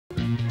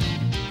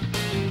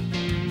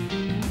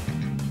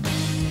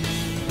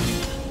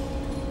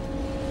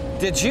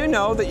Did you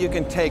know that you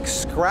can take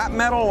scrap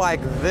metal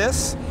like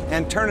this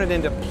and turn it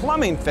into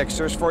plumbing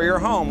fixtures for your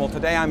home? Well,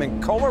 today I'm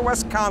in Kohler,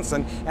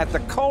 Wisconsin at the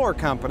Kohler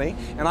Company,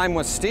 and I'm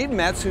with Steve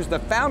Metz, who's the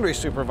Foundry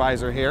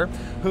supervisor here,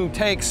 who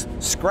takes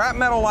scrap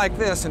metal like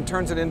this and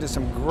turns it into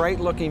some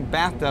great looking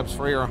bathtubs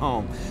for your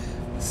home.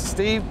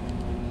 Steve,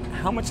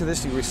 how much of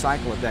this do you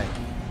recycle a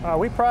day?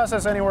 We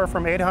process anywhere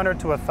from 800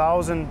 to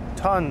 1,000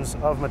 tons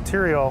of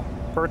material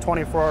per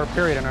 24-hour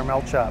period in our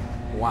melt shop.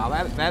 Wow,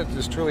 that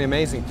is truly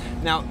amazing.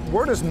 Now,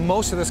 where does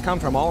most of this come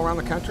from? All around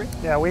the country?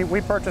 Yeah, we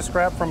purchase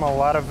scrap from a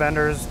lot of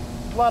vendors,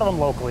 a lot of them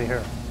locally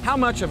here. How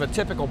much of a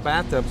typical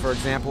bathtub, for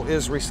example,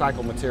 is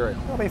recycled material?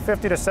 Probably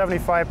 50 to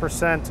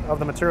 75% of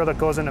the material that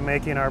goes into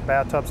making our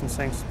bathtubs and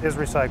sinks is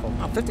recycled.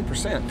 Oh,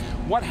 50%.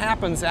 What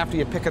happens after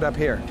you pick it up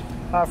here?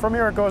 From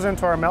here it goes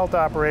into our melt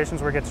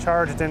operations where it gets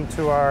charged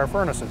into our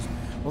furnaces.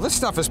 Well, this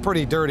stuff is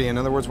pretty dirty. In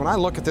other words, when I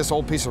look at this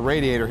old piece of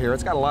radiator here,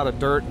 it's got a lot of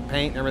dirt and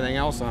paint and everything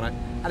else on it.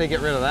 How do you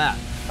get rid of that?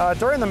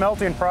 During the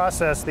melting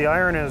process, the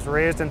iron is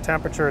raised in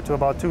temperature to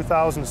about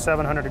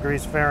 2,700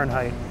 degrees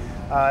Fahrenheit.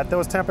 At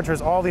those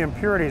temperatures, all the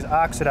impurities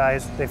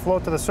oxidize, they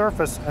float to the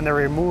surface, and they're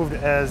removed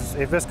as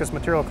a viscous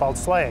material called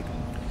slag.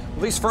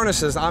 Well, these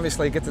furnaces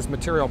obviously get this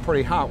material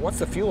pretty hot. What's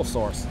the fuel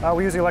source?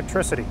 We use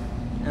electricity.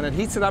 And it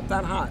heats it up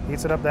that hot?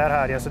 Heats it up that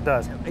hot, yes it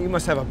does. You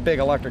must have a big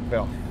electric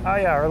bill.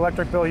 Yeah, our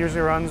electric bill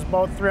usually runs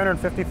about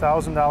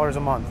 $350,000 a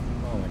month.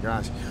 Oh my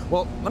gosh.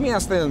 Well, let me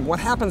ask then, what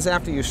happens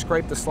after you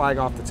scrape the slag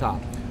off the top?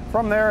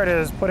 From there it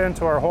is put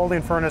into our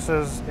holding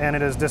furnaces and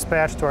it is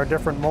dispatched to our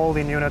different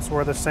molding units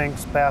where the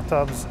sinks,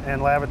 bathtubs,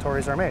 and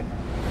lavatories are made.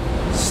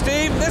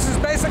 Steve, this is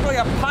basically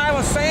a pile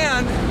of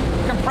sand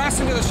compressed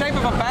into the shape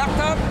of a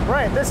bathtub?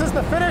 Right, this is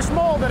the finished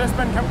mold that has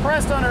been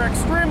compressed under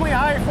extremely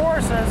high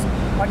forces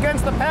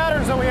against the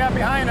patterns that we have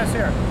behind us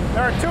here.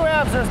 There are two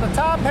halves. There's the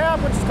top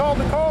half, which is called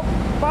the coke,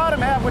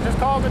 bottom half, which is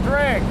called the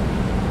drag.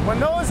 When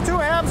those two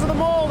halves of the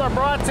mold are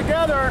brought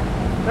together,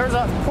 there's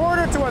a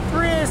 1/4 to a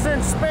 3/8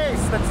 inch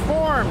space that's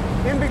formed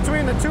in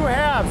between the two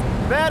halves.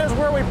 That is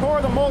where we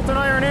pour the molten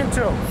iron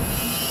into.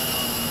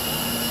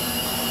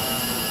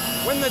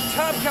 When the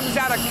tub comes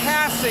out of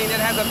casting,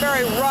 it has a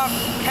very rough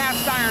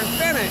cast iron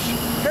finish.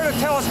 Here to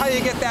tell us how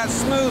you get that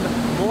smooth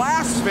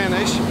glass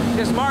finish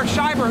is Mark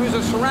Scheiber, who's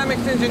a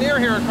ceramics engineer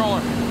here at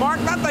Kohler. Mark,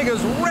 that thing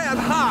is red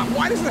hot.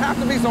 Why does it have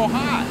to be so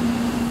hot?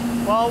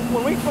 Well,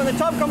 when the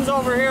tub comes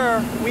over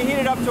here, we heat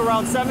it up to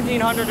around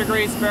 1,700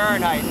 degrees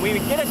Fahrenheit. And we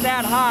get it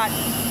that hot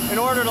in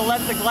order to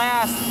let the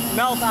glass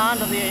melt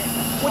onto the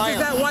What iron. is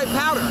that white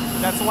powder?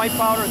 That's white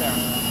powder there.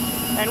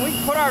 And we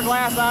put our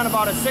glass on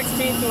about a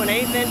 1/16 to an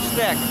 1/8 inch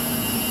thick.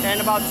 And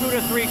about 2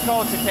 to 3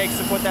 coats it takes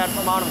to put that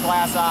amount of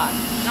glass on.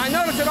 Now, I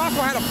noticed it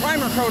also had a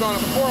primer coat on it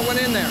before it went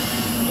in there.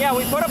 Yeah,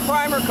 we put a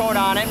primer coat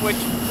on it, which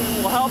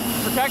will help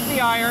protect the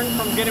iron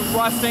from getting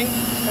rusting.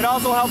 It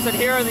also helps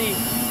adhere the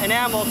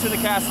enamel to the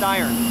cast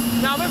iron.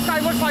 Now, this guy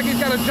looks like he's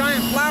got a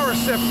giant flour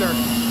sifter.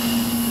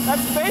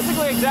 That's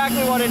basically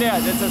exactly what it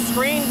is. It's a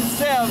screened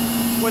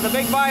sieve with a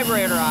big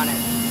vibrator on it.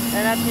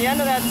 And at the end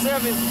of that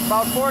sieve is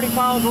about 40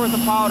 pounds worth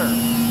of powder.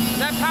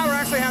 That powder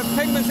actually has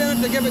pigments in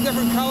it to give it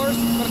different colors,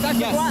 but it's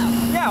actually glass.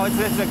 Yeah,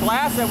 it's a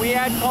glass that we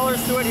add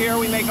colors to it here.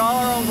 We make all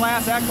our own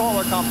glass at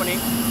Kohler Company.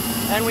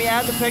 And we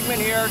add the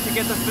pigment here to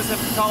get the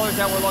specific colors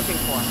that we're looking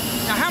for.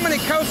 Now, how many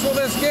coats will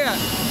this get?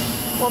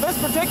 Well, this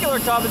particular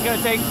tub is going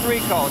to take 3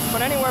 coats,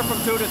 but anywhere from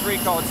 2 to 3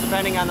 coats,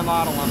 depending on the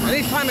model number. And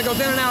each time it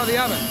goes in and out of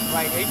the oven?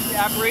 Right.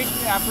 After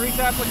each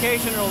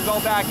application, it'll go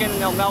back in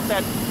and they'll melt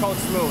that coat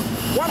smooth.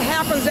 What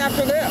happens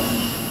after this?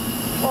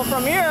 Well,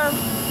 from here,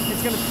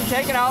 it's going to be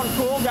taken out and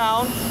cooled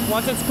down.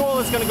 Once it's cool,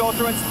 it's going to go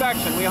through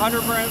inspection. We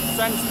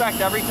 100% inspect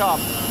every tub.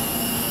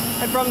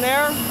 And from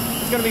there,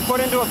 it's going to be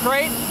put into a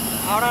crate,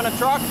 out on a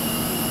truck,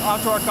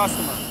 out to our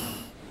customer.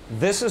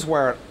 This is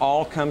where it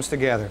all comes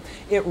together.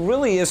 It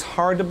really is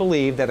hard to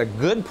believe that a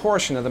good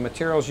portion of the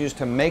materials used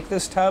to make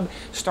this tub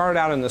started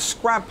out in the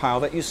scrap pile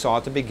that you saw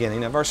at the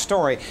beginning of our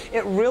story.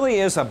 It really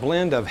is a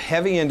blend of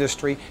heavy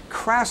industry,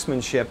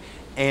 craftsmanship,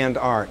 and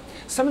art.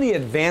 Some of the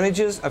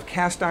advantages of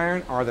cast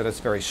iron are that it's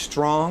very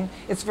strong,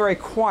 it's very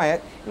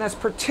quiet, and that's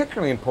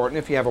particularly important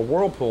if you have a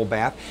whirlpool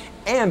bath,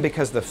 and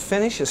because the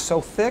finish is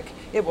so thick,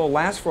 it will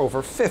last for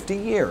over 50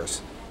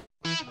 years.